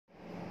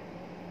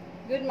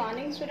Good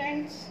morning,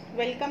 students.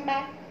 Welcome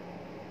back.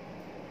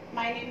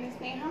 My name is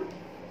Neha.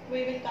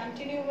 We will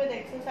continue with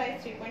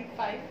exercise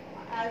 3.5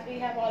 as we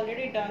have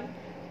already done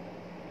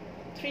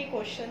 3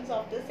 questions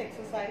of this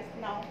exercise.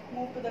 Now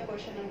move to the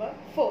question number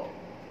 4.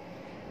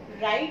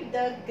 Write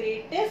the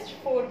greatest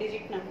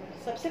 4-digit number.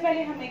 सबसे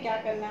पहले हमें क्या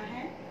करना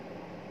है?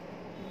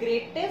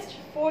 Greatest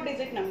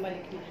 4-digit number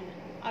लिखना है.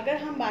 अगर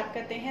हम बात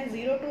करते हैं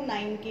 0 to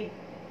 9 की,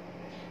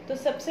 तो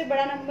सबसे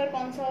बड़ा नंबर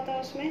कौन सा होता है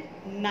उसमें?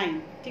 9.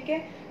 ठीक है.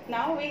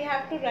 Now we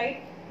have to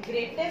right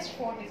greatest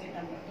 4-digit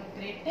number. तो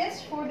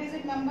ग्रेटेस्ट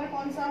 4-digit नंबर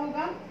कौन सा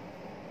होगा?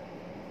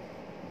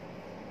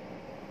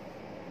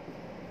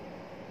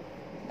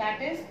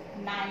 That is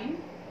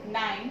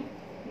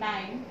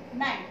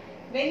 9999.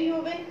 When you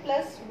will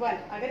plus 1,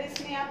 अगर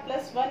इसमें आप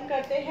plus 1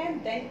 करते हैं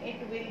then it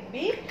will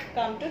be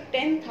come to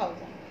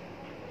 10,000.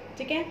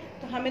 ठीक है.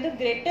 तो हमें तो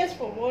ग्रेटेस्ट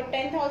वो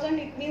 10,000,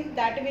 it means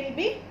that will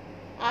be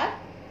are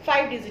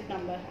 5-digit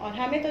number और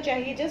हमें तो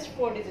चाहिए जस्ट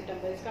 4-digit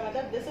नंबर. इसका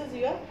मतलब this is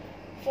your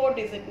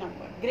 4-digit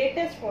number,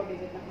 greatest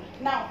 4-digit number.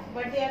 Now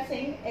what they are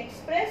saying,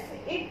 express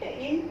it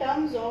in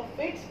terms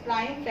of its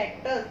prime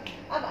factors.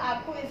 अब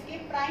आपको इसके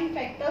prime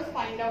factors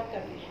find out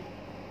करने हैं.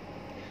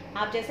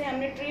 आप जैसे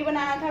हमने ट्री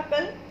बनाया था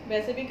कल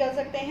वैसे भी कर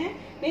सकते हैं,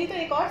 नहीं तो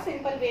एक और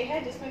सिंपल वे है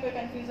जिसमें कोई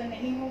कंफ्यूजन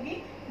नहीं होगी.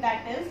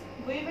 That is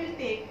we will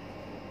take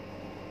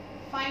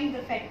find the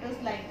factors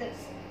like this.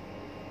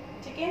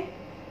 ठीक है.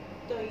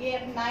 तो ये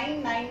अब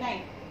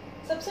 999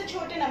 सबसे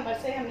छोटे नंबर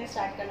से हमने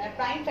स्टार्ट करना है.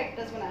 प्राइम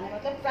फैक्टर्स बनाना है,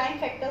 मतलब प्राइम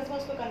फैक्टर्स में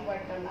उसको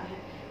कन्वर्ट करना है.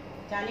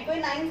 जाने कोई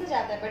 9 से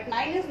जाता है but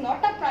 9 is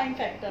not a prime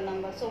factor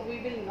number, so we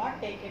will not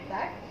take it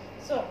that.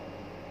 So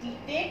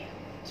take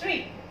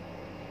 3.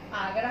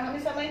 अगर हमें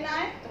समझ ना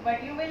आए तो what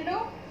you will do,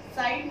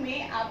 side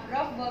में आप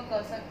रफ वर्क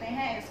कर सकते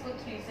हैं, इसको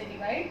 3 से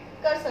डिवाइड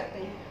कर सकते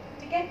हैं.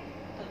 ठीक है.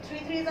 तो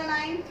 3 3 is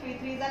 9, 3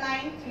 3 is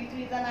 9, 3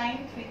 3 is 9,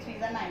 3 3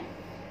 is 9.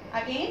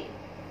 Again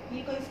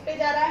ये को इस पे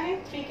जा रहा है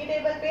 3 के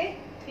टेबल पे.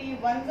 3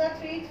 1s are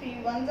 3, 3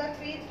 1s are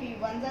 3, 3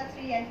 1s are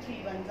 3 and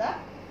 3 1s are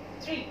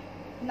 3.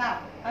 Now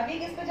अभी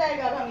किस पे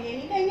जाएगा? अब हम ये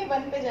नहीं कहेंगे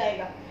 1 पे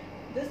जाएगा.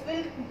 This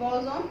will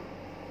goes on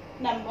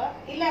number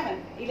 11.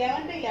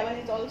 11 पे 11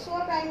 is also a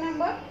prime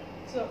number.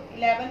 So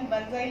 11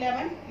 1s are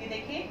 11. ये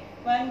देखिए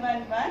 1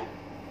 1 1,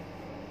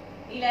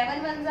 11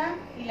 1s are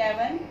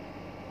 11,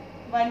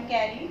 1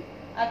 कैरी.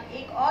 अब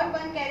एक और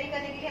 1 कैरी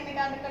करने के लिए हमें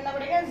क्या करना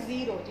पड़ेगा?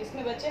 0,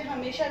 जिसमें बच्चे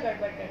हमेशा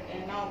गड़बड़ करते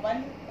हैं. नाउ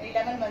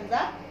 11 1s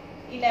are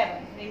 11,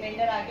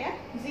 रिमाइंडर आ गया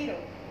 0,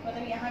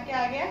 मतलब यहाँ क्या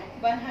आ गया?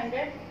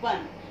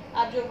 101.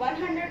 अब जो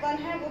 101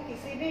 है वो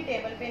किसी भी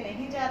टेबल पे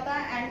नहीं जाता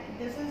and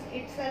this is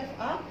itself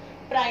a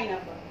prime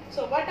number.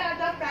 So what are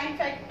the prime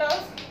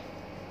factors?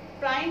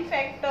 Prime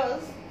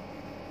factors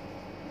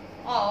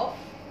of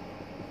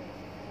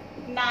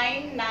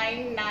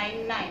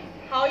 9999.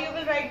 How you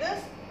will write this?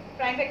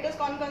 Prime factors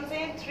कौन कौन से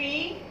हैं?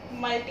 3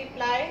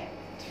 multiply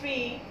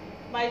 3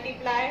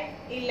 multiply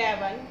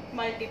 11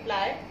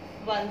 multiply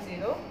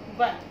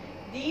 101.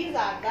 These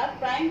are the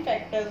prime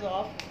factors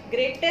of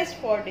greatest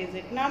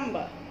 4-digit number.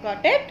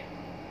 Got it?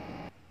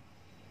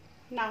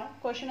 Now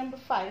question number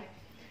 5.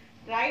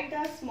 Write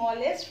the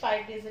smallest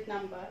 5-digit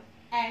number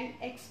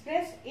and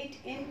express it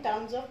in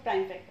terms of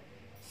prime factor.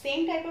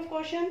 Same type of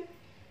question.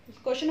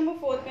 Question number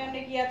 4 पे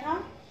हमने किया था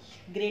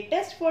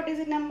greatest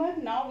 4-digit number.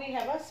 Now we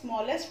have a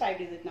smallest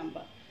 5-digit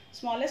number.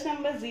 Smallest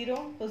number 0.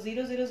 So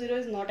 000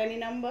 is not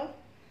any number.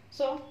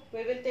 So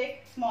we will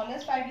take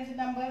smallest 5-digit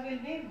number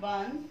will be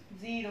 1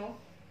 0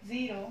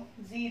 0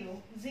 0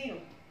 0.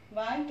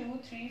 1 2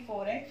 3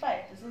 4 and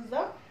 5. This is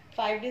the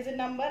 5-digit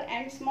number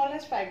and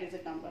smallest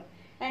 5-digit number.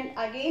 And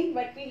again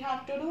what we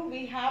have to do,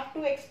 we have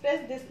to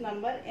express this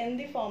number in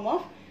the form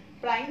of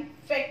prime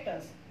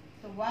factors.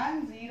 So 1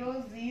 0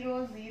 0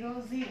 0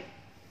 0.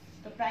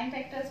 तो prime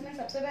factors में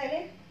सबसे पहले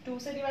 2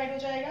 से divide हो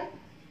जाएगा.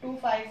 2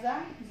 5s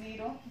are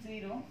 0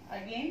 0.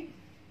 Again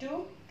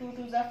 2 2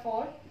 2s are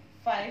 4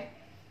 5.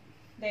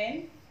 Then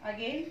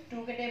again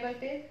 2 के table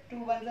पे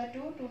 2 1s are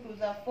 2, 2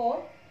 2s are 4,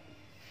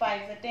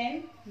 5s are 10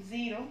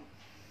 0.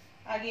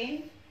 Again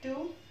 2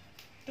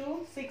 2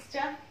 6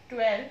 are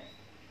 12,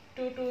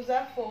 2 2s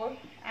are 4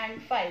 and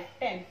 5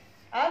 10.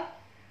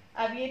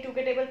 अब ये 2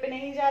 के टेबल पे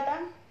नहीं जाता.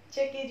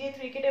 चेक कीजिए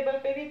 3 के टेबल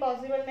पे भी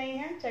पॉसिबल नहीं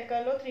है. चेक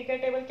कर लो 3 का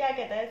टेबल क्या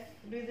कहता है,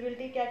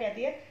 डिविजिबिलिटी क्या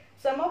कहती है?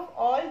 सम of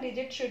all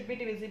digit should be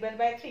divisible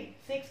by 3.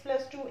 6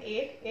 plus 2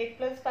 8, 8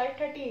 plus 5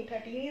 13.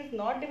 13 is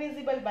not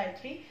divisible by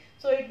 3,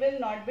 so it will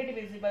not be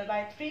divisible by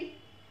 3.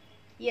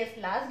 Yes,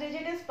 last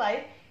digit is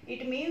 5.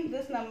 It means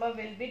this number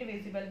will be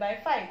divisible by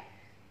 5.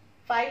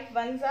 5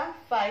 1s are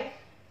 5,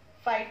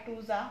 5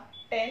 2s are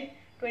 10,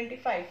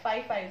 25.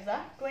 5 5s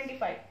are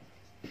 25.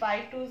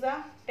 5 2s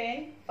are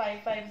 10,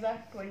 5 5s are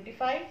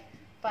 25,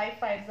 5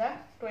 5s are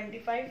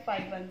 25,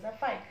 5 1s are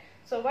 5.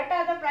 So what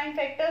are the prime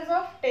factors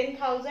of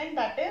 10,000?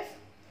 That is,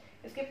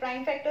 इसके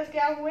prime factors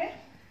क्या हुए?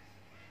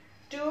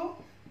 2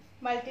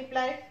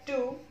 multiply 2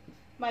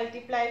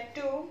 multiply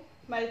 2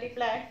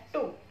 multiply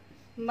 2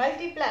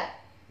 multiply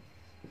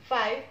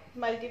 5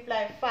 multiply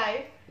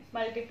 5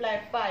 multiply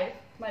 5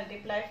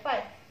 multiply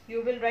 5. You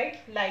will write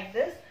like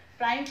this: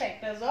 prime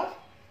factors of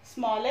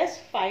smallest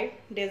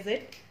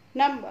 5-digit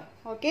number.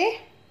 Okay,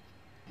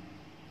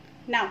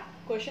 now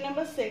question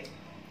number 6,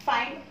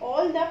 find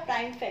all the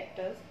prime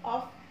factors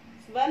of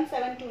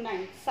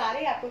 1729.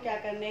 सारे आपको क्या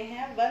करने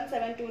हैं,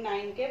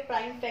 1729 के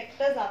prime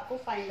factors आपको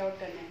find out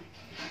करने हैं.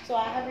 सो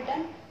I have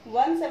written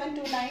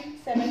 1729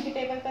 7 के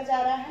टेबल पर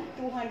जा रहा है,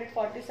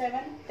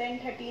 247 देन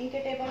 13 के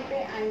टेबल पे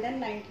एंड देन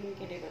 19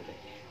 के टेबल पे.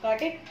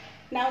 Got it.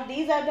 Now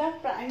these are the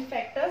prime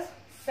factors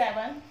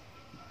 7,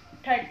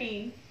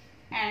 13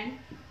 and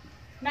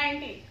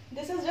 19.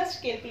 This is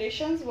just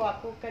calculations, वो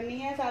आपको करनी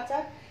है साथ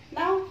साथ.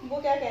 नाउ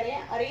वो क्या कह रहे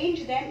हैं, arrange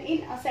them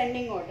in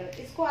ascending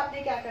order. इसको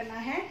आपने क्या करना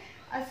है,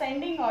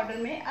 असेंडिंग ऑर्डर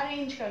में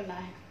अरेंज करना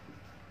है.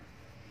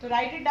 तो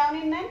right it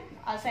down in an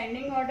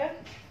ascending order.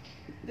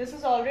 This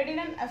is already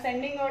in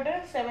ascending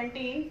order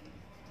 17,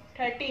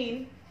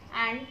 13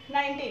 and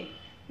 19.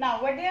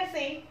 Now what they are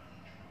saying,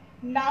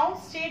 now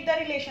state the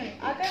relation.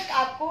 अगर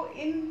आपको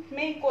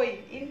इनमें कोई,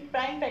 इन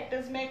प्राइम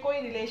फैक्टर्स में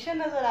कोई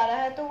रिलेशन नजर आ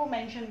रहा है तो वो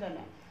मेंशन करना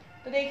है.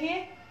 तो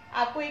देखिए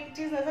आपको एक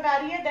चीज नजर आ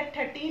रही है, that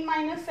 13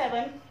 minus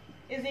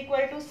 7 is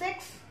equal to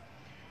 6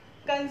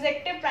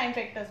 consecutive prime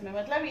factors में.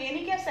 मतलब ये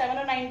नहीं कि आप 7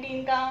 और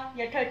 19 का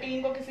या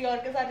 13 को किसी और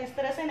के साथ इस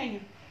तरह से नहीं.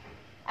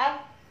 अब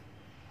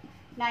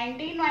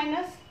 19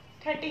 माइनस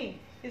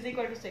 13 इज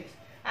इक्वल टू 6.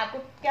 आपको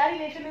क्या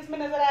रिलेशन इसमें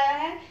नजर आया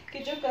है कि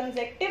जो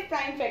कंसेक्टिव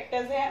प्राइम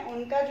फैक्टर्स हैं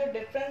उनका जो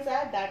डिफरेंस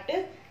है that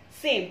is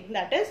same,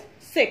 that is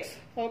 6.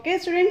 Okay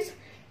students,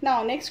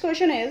 now next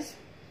question is,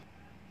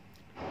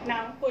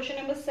 now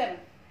question number 7,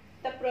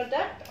 the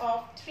product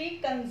of 3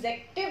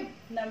 consecutive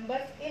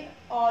numbers is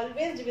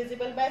always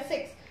divisible by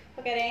 6.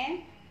 तो कह रहे हैं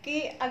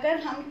कि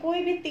अगर हम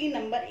कोई भी 3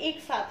 नंबर एक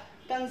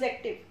साथ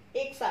कंसेक्टिव,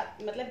 एक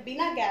साथ मतलब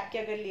बिना गैप के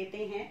अगर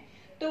लेते हैं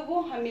तो वो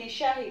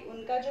हमेशा ही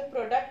उनका जो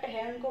प्रोडक्ट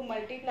है उनको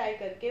मल्टीप्लाई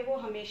करके वो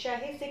हमेशा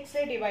ही 6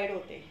 से डिवाइड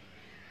होते हैं.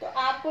 तो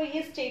आपको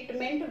ये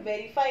स्टेटमेंट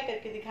वेरीफाई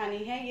करके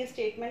दिखानी है, ये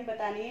स्टेटमेंट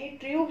बतानी है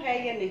ट्रू है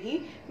या नहीं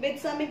with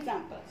some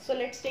example. So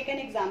let's take an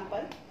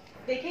example.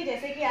 देखिए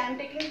जैसे कि I am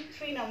taking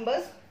 3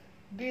 numbers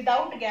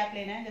without gap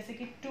लेना है, जैसे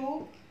कि 2,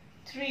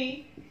 3,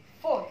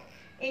 4.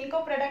 इनको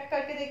प्रोडक्ट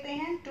करके देखते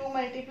हैं. 2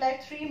 मल्टीप्लाई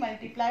 3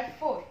 मल्टीप्लाई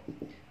 4.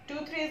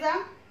 2 3 जा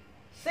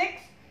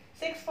 6,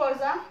 6 4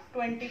 जा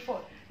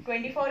 24.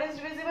 24 is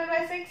divisible by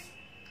 6.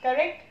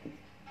 Correct.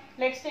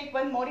 Let's take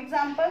one more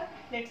example.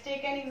 Let's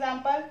take an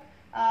example.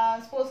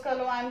 Suppose कर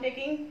लो I am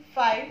taking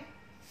 5,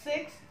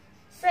 6,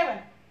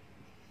 7.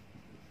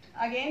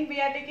 Again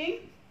we are taking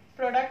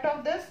product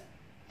of this.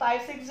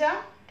 5 6 जा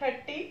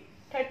 30.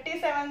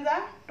 37 जा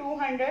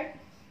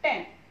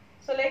 210.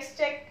 So let's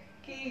check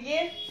कि ये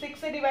 6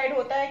 से डिवाइड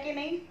होता है कि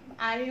नहीं.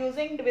 I am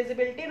using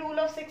divisibility rule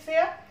of 6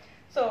 here.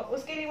 सो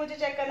उसके लिए मुझे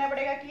चेक करना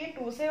पड़ेगा कि ये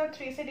 2 से और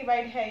 3 से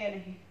डिवाइड है या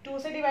नहीं. 2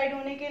 से डिवाइड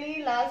होने के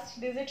लिए last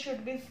digit should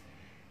be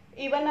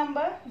even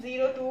number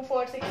 0 2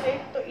 4 6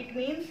 8. तो it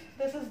means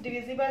this is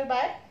divisible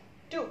by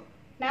 2.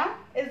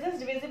 Now is this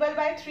divisible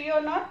by 3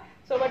 और not.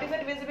 So what is the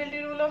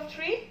divisibility rule of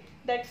 3?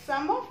 That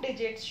some of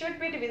digits should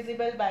be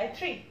divisible by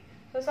 3.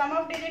 So sum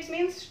of digits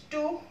means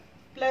 2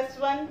 plus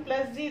 1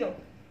 plus 0,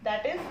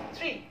 that is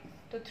 3.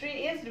 So 3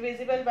 is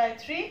divisible by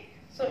 3.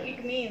 So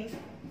it means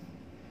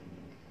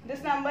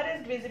this number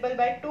is divisible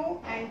by 2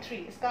 and 3.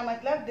 इसका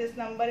मतलब this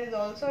number is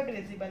also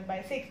divisible by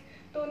 6.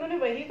 तो उन्होंने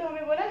वही तो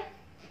हमें बोला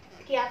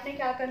कि आपने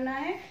क्या करना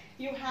है,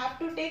 you have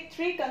to take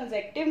 3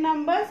 consecutive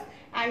numbers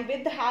and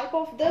with the help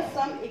of the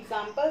some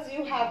examples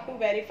you have to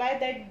verify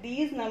that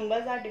these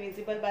numbers are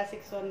divisible by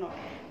 6 or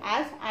not.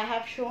 As I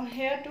have shown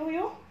here to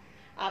you.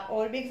 आप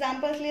और भी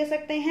examples ले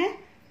सकते हैं.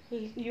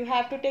 You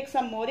have to take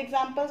some more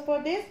examples for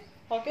this.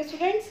 Okay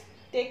students,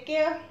 take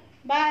care,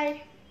 bye.